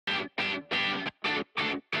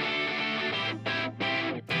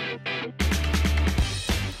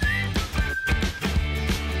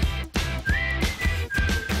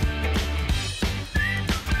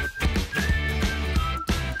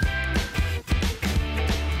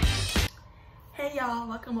Hey y'all,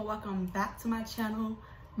 welcome or welcome back to my channel.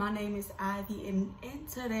 My name is Ivy, and in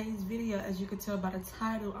today's video, as you can tell by the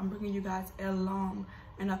title, I'm bringing you guys along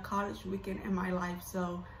in a college weekend in my life.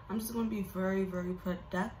 So I'm just going to be very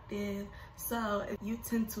productive. So if you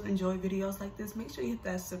tend to enjoy videos like this, make sure you hit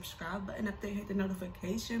that subscribe button up there, hit the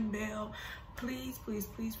notification bell. Please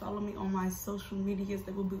follow me on my social medias.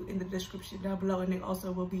 They will be in the description down below, and they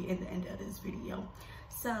also will be in the end of this video.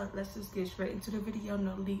 So let's just get straight into the video.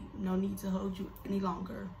 No need to hold you any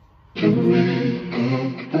longer.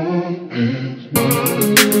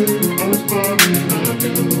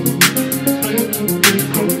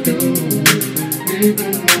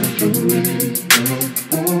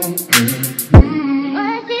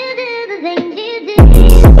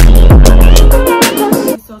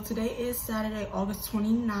 So today is Saturday, August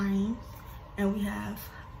 29th, and we have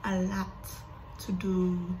a lot to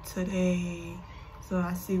do today. So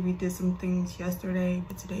I see we did some things yesterday,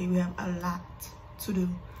 but today we have a lot to do.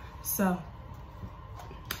 So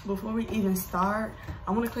before we even start,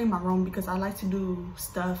 I want to clean my room because I like to do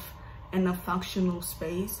stuff in a functional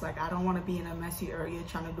space. Like, I don't want to be in a messy area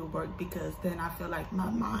trying to do work, because then I feel like my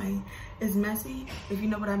mind is messy, if you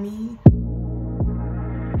know what I mean.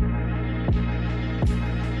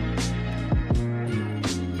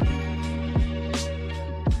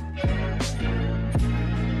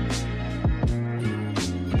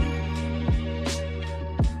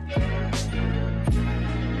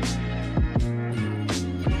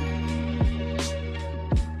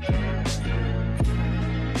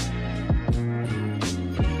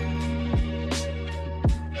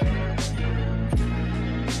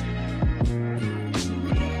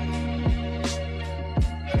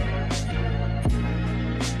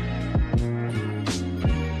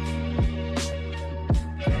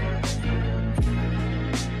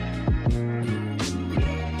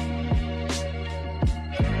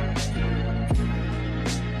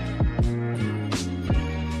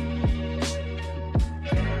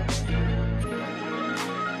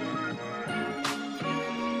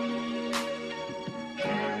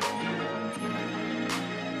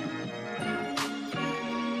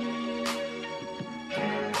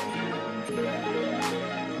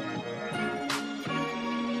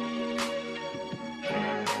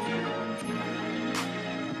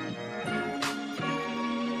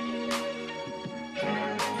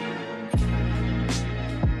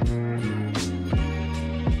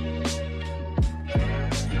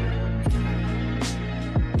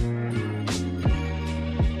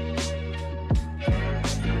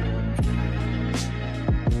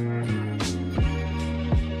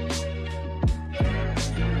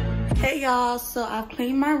 Hey y'all, so I've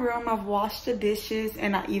cleaned my room, I've washed the dishes,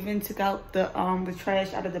 and I even took out the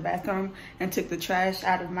trash out of the bathroom and took the trash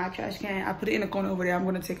out of my trash can. I put it in the corner over there. I'm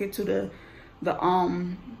gonna take it to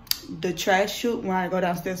the trash chute when I go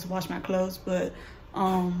downstairs to wash my clothes. But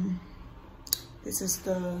this is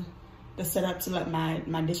the setup to let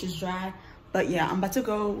my dishes dry. But yeah, I'm about to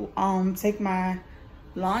go take my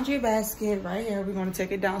laundry basket right here. We're gonna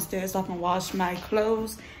take it downstairs so I can wash my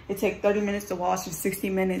clothes. It takes 30 minutes to wash and 60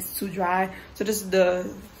 minutes to dry. So this is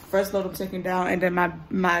the first load I'm taking down, and then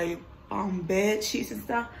my bed sheets and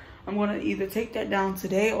stuff, I'm gonna either take that down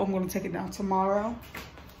today or I'm gonna take it down tomorrow.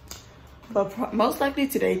 But most likely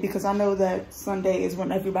today, because I know that Sunday is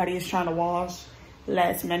when everybody is trying to wash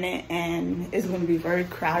last minute, and it's gonna be very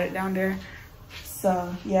crowded down there.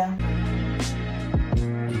 So yeah.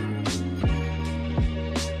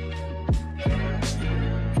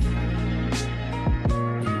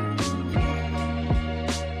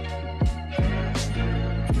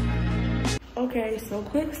 Okay, so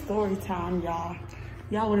quick story time, y'all.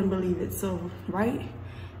 Y'all wouldn't believe it. So right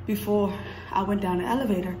before I went down the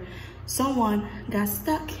elevator, someone got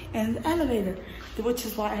stuck in the elevator, which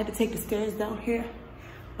is why I had to take the stairs down here.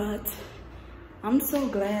 But I'm so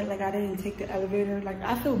glad, like, I didn't take the elevator. Like,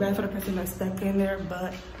 I feel bad for the person that's stuck in there,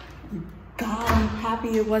 but God, I'm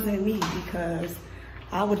happy it wasn't me, because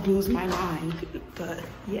I would lose my mind. But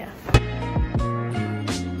yeah.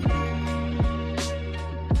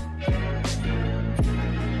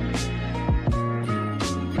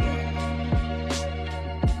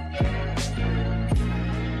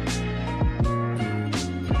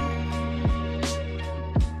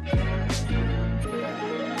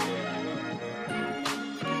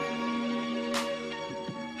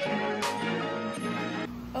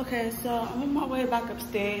 Okay, so I'm on my way back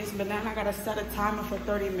upstairs, but then I gotta set a timer for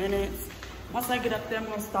 30 minutes. Once I get up there, I'm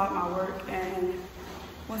gonna start my work, and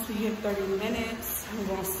once we hit 30 minutes, I'm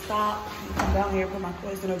gonna stop and come down here, put my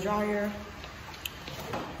clothes in the dryer.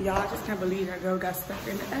 Y'all, I just can't believe that girl got stuck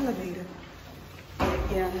in the elevator.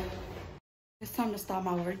 Yeah. It's time to start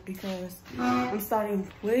my work because I'm starting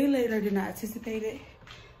way later than I anticipated,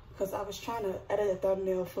 because I was trying to edit a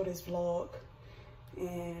thumbnail for this vlog,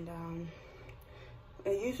 and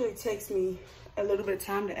it usually takes me a little bit of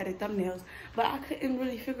time to edit thumbnails, but I couldn't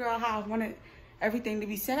really figure out how I wanted everything to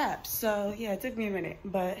be set up. So yeah, it took me a minute,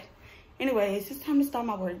 but anyways, it's time to start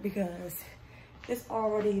my work because it's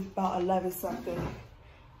already about 11 something,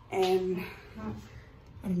 and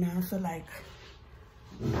I don't know, I feel like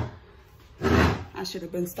I should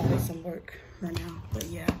have been starting some work right now, but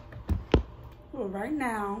yeah. Well, right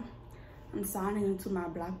now, I'm signing into my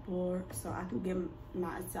Blackboard so I can get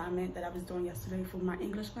my assignment that I was doing yesterday for my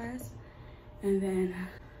English class. And then,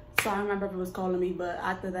 sorry, my brother was calling me, but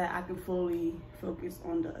after that, I can fully focus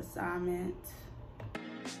on the assignment.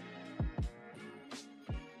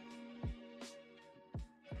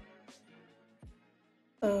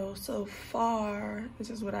 So far,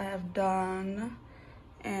 this is what I have done.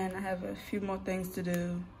 And I have a few more things to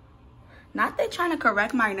do. Not they trying to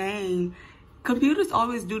correct my name. Computers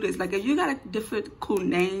always do this. Like if you got a different cool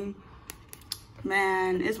name,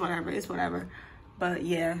 man, it's whatever, it's whatever. But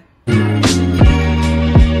yeah.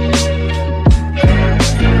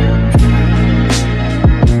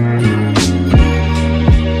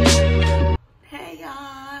 Hey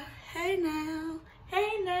y'all, hey now,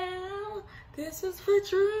 this is what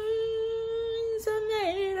dreams are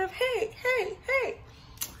made of. Hey.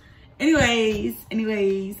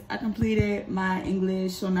 Anyways, I completed my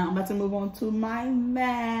English, so now I'm about to move on to my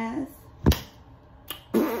math.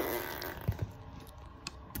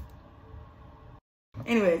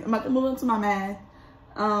 Anyways, I'm about to move on to my math.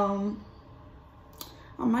 I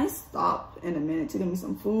might stop in a minute to get me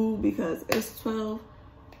some food because it's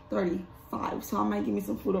 12:35, so I might give me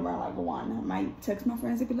some food around like 1. I might text my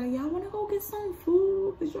friends and be like, "Y'all wanna go get some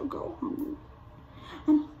food? Is your girl hungry?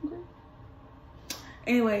 I'm hungry."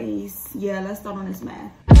 Anyways, yeah, let's start on this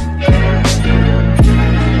math.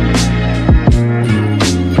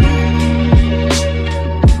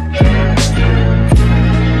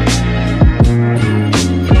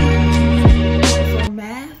 For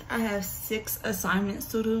math, I have 6 assignments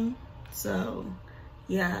to do. So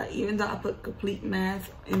yeah, even though I put complete math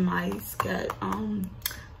in my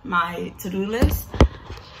my to-do list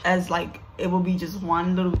as like it will be just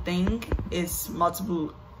one little thing, it's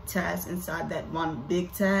multiple tasks inside that one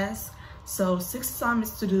big task. So 6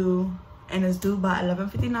 assignments to do, and it's due by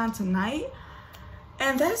 11:59 tonight.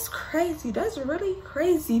 And that's crazy. That's really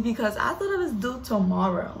crazy because I thought it was due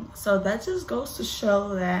tomorrow. So that just goes to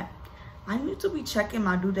show that I need to be checking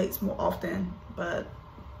my due dates more often. But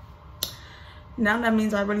now that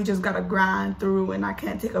means I really just gotta grind through, and I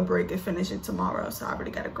can't take a break and finish it tomorrow. So I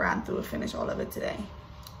really gotta grind through and finish all of it today.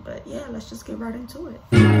 But yeah, let's just get right into it.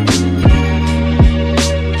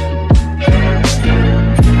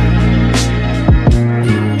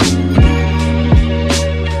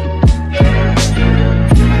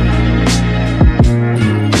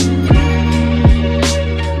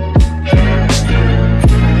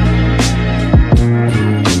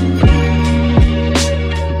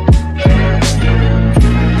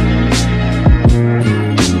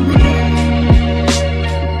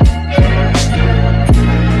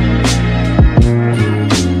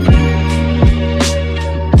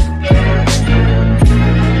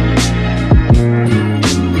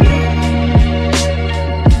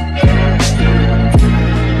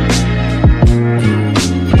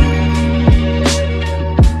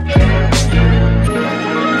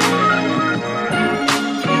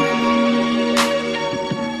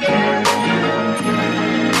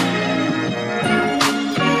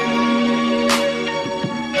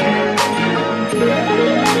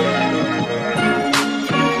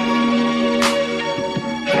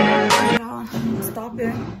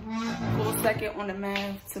 On the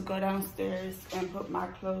math to go downstairs and put my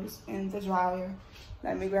clothes in the dryer.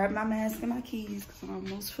 Let me grab my mask and my keys because I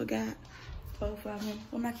almost forgot both of them.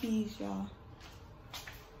 Where my keys, y'all?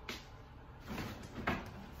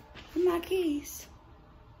 Where my keys?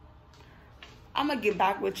 I'm gonna get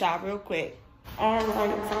back with y'all real quick. All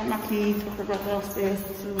right, found my keys to go downstairs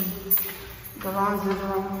to the laundry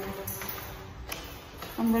room.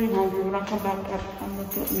 I'm really hungry. When I come back up, I'm gonna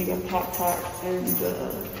put me a Pop-Tart and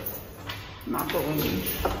the macaroni.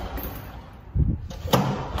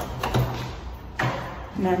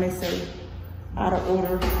 Now they say out of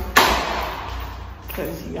order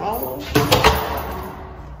because y'all,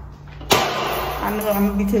 I know I'm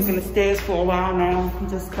gonna be taking the stairs for a while now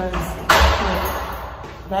just because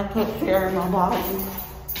that put fear in my body.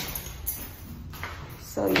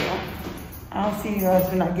 So yeah, I'll see you guys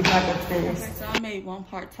when I get back upstairs. Okay, so I made one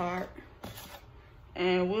part tart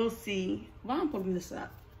and we'll see. Why I'm putting this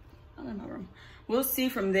up? in my room. We'll see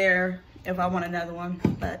from there if I want another one,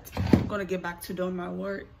 but I'm gonna get back to doing my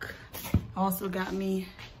work. I also got me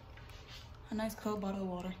a nice cold bottle of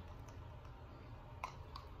water.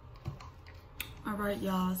 All right,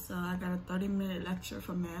 y'all, so I got a 30-minute lecture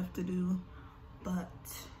for math to do, but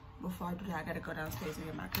before I do that, I gotta go downstairs and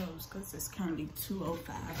get my clothes because it's currently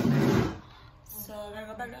 2:05. So I gotta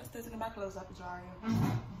go back downstairs and get my clothes out the dryer.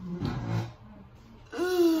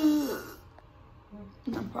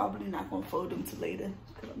 I'm probably not gonna fold them till later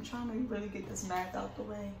because I'm trying to really get this math out the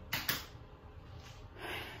way.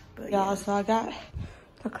 But y'all, so I got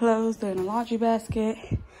the clothes, they're in a laundry basket.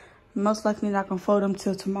 Most likely not gonna fold them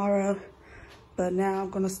till tomorrow. But now I'm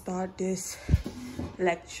gonna start this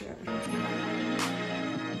lecture.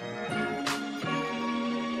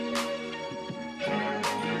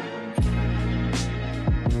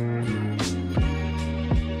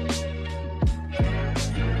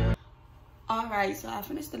 All right, so I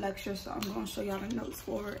finished the lecture, so I'm gonna show y'all the notes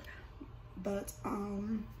for it. But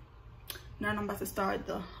now I'm about to start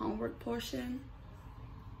the homework portion.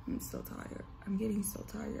 I'm so tired. I'm getting so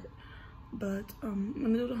tired. But I'm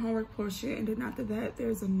gonna do the homework portion, and then after that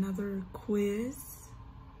there's another quiz,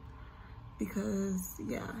 because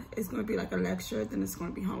yeah, it's gonna be like a lecture, then it's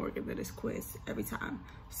gonna be homework, and then it's quiz every time.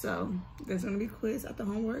 So there's gonna be quiz at the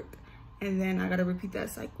homework, and then I gotta repeat that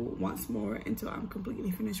cycle once more until I'm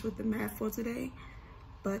completely finished with the math for today.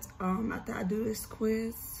 But after I do this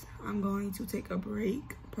quiz, I'm going to take a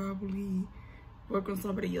break, probably work on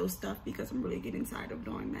some video stuff because I'm really getting tired of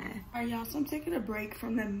doing math. All right, y'all, so I'm taking a break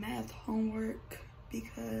from the math homework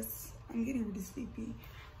because I'm getting really sleepy.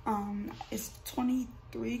 It's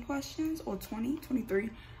 23 questions, or 23,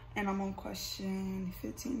 and I'm on question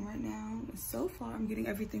 15 right now. So far, I'm getting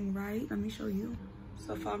everything right. Let me show you.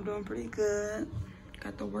 So far, I'm doing pretty good.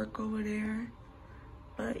 Got the work over there.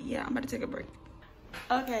 But yeah, I'm about to take a break.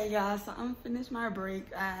 Okay, y'all, so I'm finished my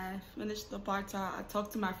break. I finished the part time. I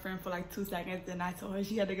talked to my friend for like 2 seconds, and I told her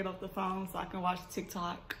she had to get off the phone so I can watch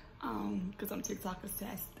TikTok, because I'm TikTok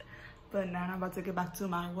obsessed. But now I'm about to get back to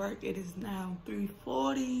my work. It is now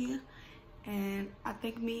 3:40, and I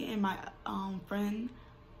think me and my friend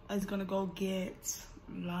is gonna go get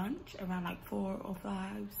lunch around like 4 or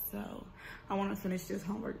 5. So I want to finish this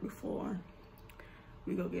homework before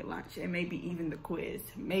we go get lunch, and maybe even the quiz.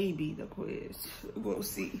 Maybe the quiz. We'll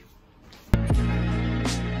see.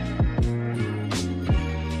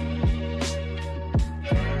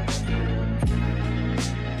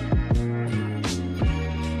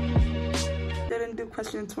 Didn't do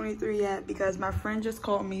question 23 yet because my friend just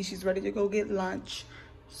called me. She's ready to go get lunch.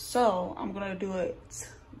 So I'm gonna do it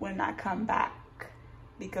when I come back.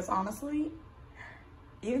 Because honestly,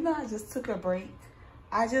 even though I just took a break,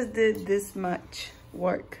 I just did this much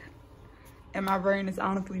work and my brain is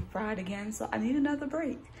honestly fried again, so I need another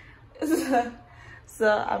break. So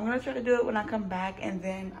I'm gonna try to do it when I come back, and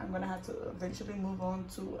then I'm gonna have to eventually move on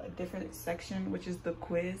to a different section, which is the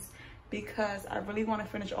quiz, because I really want to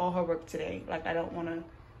finish all her work today. Like, I don't want to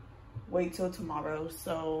wait till tomorrow.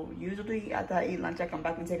 So usually after I eat lunch, I come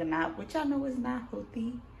back and take a nap, which I know is not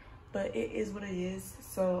healthy, but it is what it is.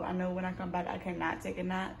 So I know when I come back, I cannot take a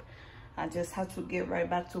nap. I just have to get right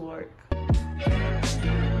back to work.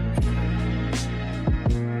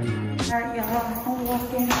 Alright, y'all, I'm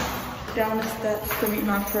walking down the steps to meet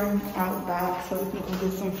my friend out back so we can go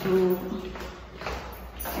get some food.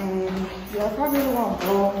 And yeah, I probably won't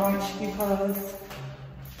go lunch because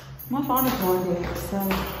my phone is going dead. So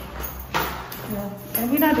yeah,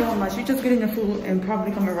 and we're not doing much. We're just getting the food and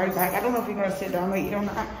probably coming right back. I don't know if we're gonna sit down and eat or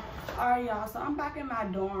not. Alright, y'all, so I'm back in my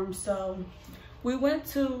dorm. So we went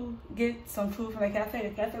to get some food from the cafe.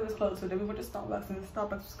 The cafe was closed, so then we went to Starbucks, and the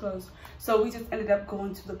Starbucks was closed. So we just ended up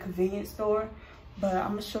going to the convenience store. But I'm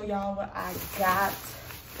gonna show y'all what I got.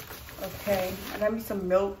 Okay, I got me some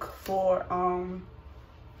milk for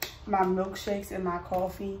my milkshakes and my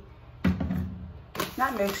coffee.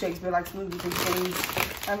 Not milkshakes, but like smoothies and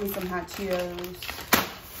things. Got me some hot Cheetos.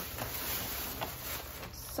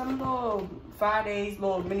 Some little Fridays,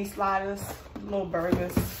 little mini sliders, little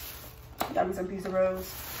burgers. Got me some pizza rolls,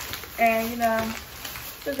 and you know,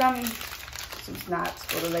 just got me some snacks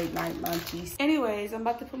for the late night munchies. Anyways, I'm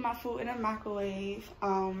about to put my food in the microwave.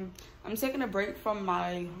 I'm taking a break from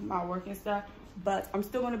my work and stuff, but I'm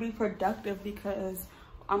still gonna be productive because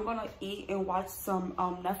I'm gonna eat and watch some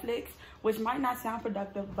Netflix, which might not sound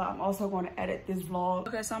productive, but I'm also gonna edit this vlog.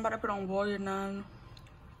 Okay, so I'm about to put on Warrior Nun.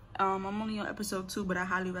 I'm only on episode 2, but I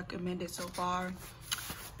highly recommend it so far.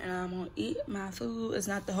 And I'm gonna eat my food. It's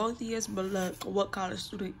not the healthiest, but look, what college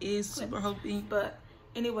student is super healthy. But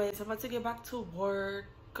anyways, I'm about to get back to work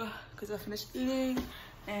because I finished eating,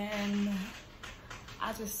 and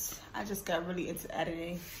I just got really into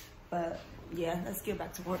editing. But yeah, let's get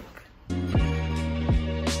back to work.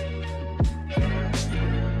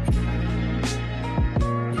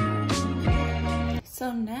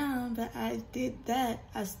 So now that I did that,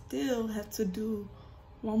 I still have to do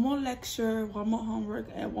one more lecture, one more homework,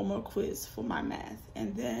 and one more quiz for my math.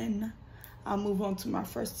 And then I'll move on to my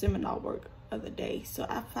first seminar work of the day. So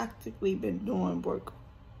I've practically been doing work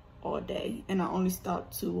all day, and I only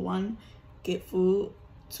stopped to 1, get food,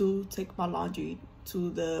 2, take my laundry to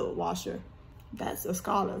the washer. That's a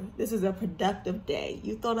scholar. This is a productive day.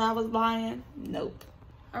 You thought I was lying? Nope.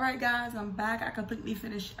 All right, guys, I'm back. I completely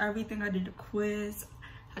finished everything. I did the quiz.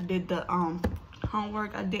 I did the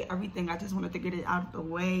homework. I did everything. I just wanted to get it out of the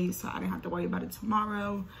way so I didn't have to worry about it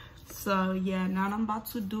tomorrow. So yeah, now I'm about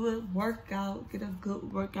to do a workout, get a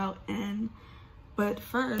good workout in. But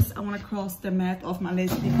first, I want to cross the math off my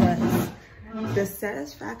list because the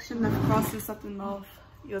satisfaction of crossing something off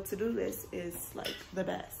your to-do list is like the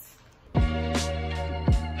best.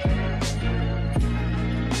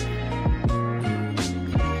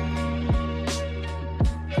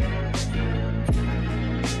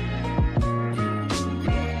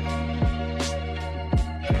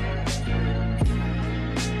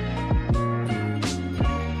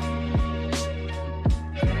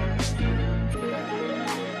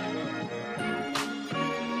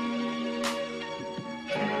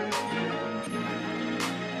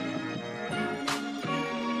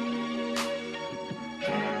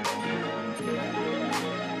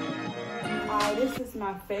 This is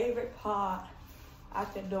my favorite part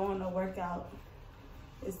after doing a workout,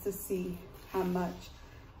 is to see how much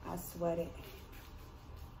I sweated.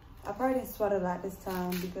 I probably didn't sweat a lot this time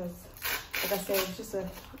because, like I said, it's just a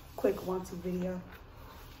quick 1-2 video.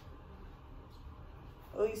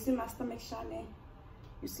 Oh, you see my stomach shining?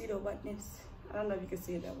 You see the wetness? I don't know if you can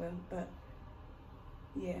see it that well, but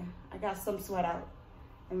yeah, I got some sweat out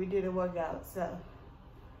and we did a workout, so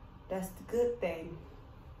that's the good thing.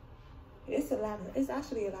 It's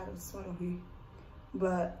actually a lot of sweat on here,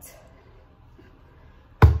 but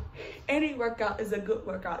any workout is a good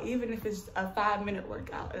workout, even if it's a 5-minute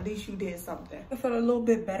workout. At least you did something. I feel a little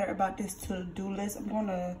bit better about this to-do list. I'm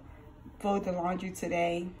gonna fold the laundry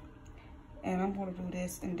today, and I'm gonna do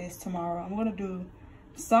this and this tomorrow. I'm gonna do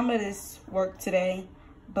some of this work today,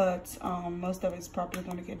 but most of it's probably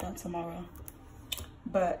gonna get done tomorrow.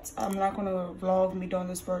 But I'm not gonna vlog me doing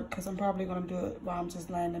this work because I'm probably gonna do it while I'm just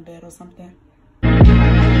laying in bed or something.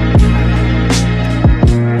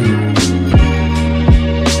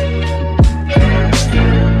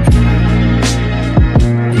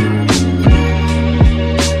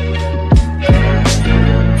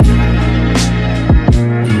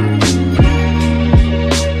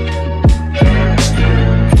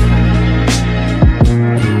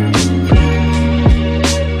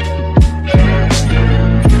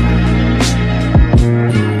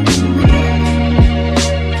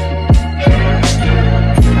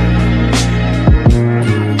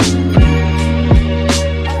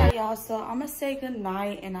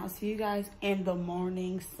 And I'll see you guys in the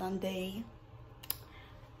morning Sunday.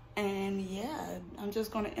 And yeah, I'm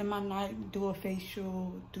just gonna end my night, do a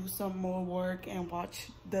facial, do some more work, and watch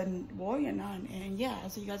the Warrior Nun. And yeah, I'll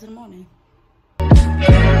see you guys in the morning. Good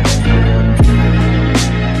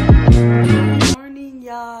morning,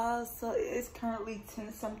 y'all. So it's currently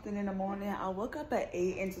 10 something in the morning. I woke up at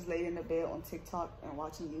 8 and just laid in the bed on TikTok and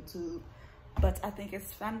watching YouTube. But I think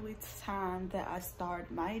it's finally time that I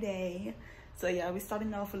start my day. So yeah, we're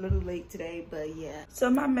starting off a little late today, but yeah.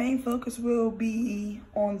 So my main focus will be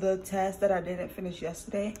on the task that I didn't finish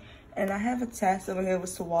yesterday. And I have a task over here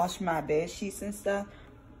was to wash my bed sheets and stuff.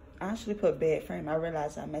 I actually put bed frame. I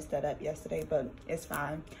realized I messed that up yesterday, but it's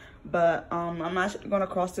fine. But I'm actually gonna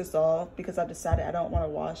cross this off because I decided I don't wanna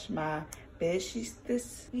wash my bed sheets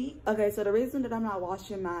this week. Okay, so the reason that I'm not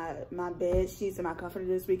washing my bed sheets and my comforter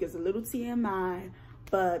this week is a little TMI,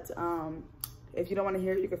 but if you don't want to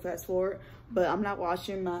hear it, you can fast forward. But I'm not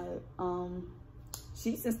washing my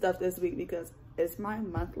sheets and stuff this week because it's my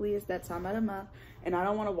monthly. It's that time of the month, and I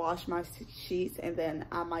don't want to wash my sheets and then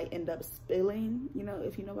I might end up spilling, you know,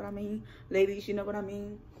 if you know what I mean. Ladies, you know what I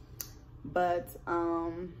mean. But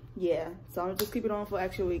yeah, so I'm gonna just keep it on for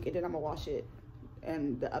extra week, and then I'm gonna wash it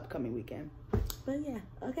in the upcoming weekend. But yeah,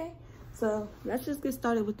 okay, so let's just get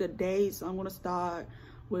started with the day. So I'm gonna start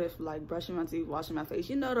with like brushing my teeth, washing my face,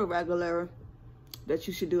 you know, the regular that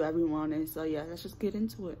you should do every morning. So yeah, let's just get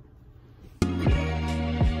into it.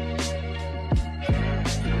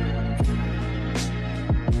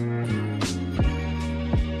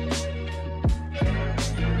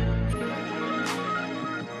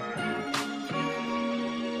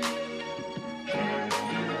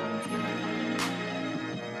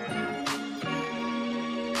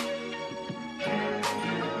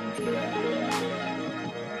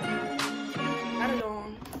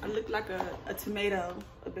 a tomato,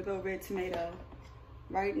 a big old red tomato.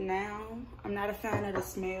 Right now, I'm not a fan of the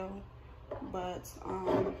smell, but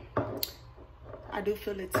I do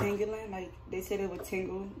feel it tingling. Like they said it would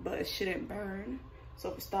tingle, but it shouldn't burn. So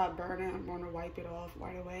if it starts burning, I'm gonna wipe it off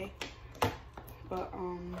right away. But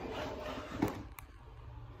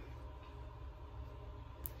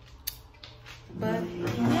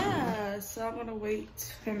yeah, so I'm gonna wait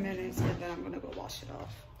 10 minutes and then I'm gonna go wash it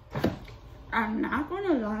off. I'm not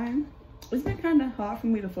gonna lie, it's been kind of hard for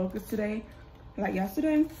me to focus today. Like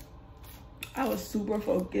yesterday, I was super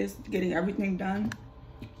focused getting everything done.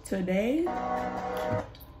 Today,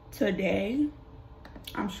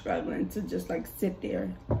 I'm struggling to just like sit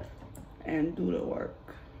there and do the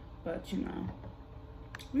work. But you know,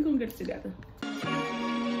 we're gonna get it together.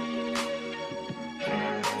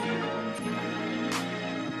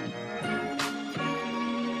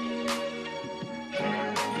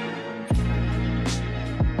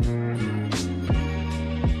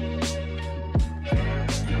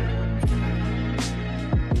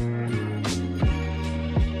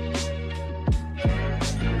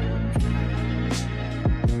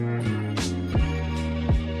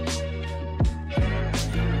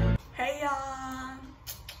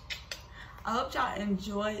 I hope y'all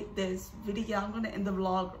enjoyed this video. I'm gonna end the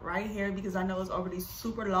vlog right here because I know it's already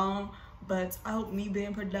super long, but I hope me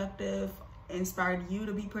being productive inspired you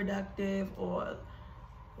to be productive, or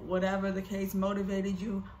whatever the case, motivated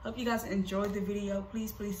you. Hope you guys enjoyed the video.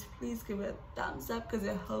 Please give it a thumbs up because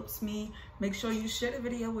it helps me. Make sure you share the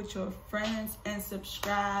video with your friends and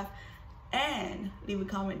subscribe and leave a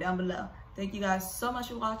comment down below. Thank you guys so much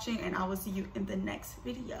for watching, and I will see you in the next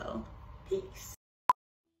video. Peace.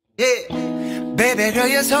 Yeah, baby girl,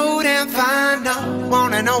 you're so damn fine, though.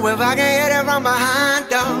 Wanna know if I can hit it from behind,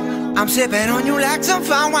 though. I'm sipping on you like some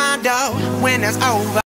fine wine, though. When it's over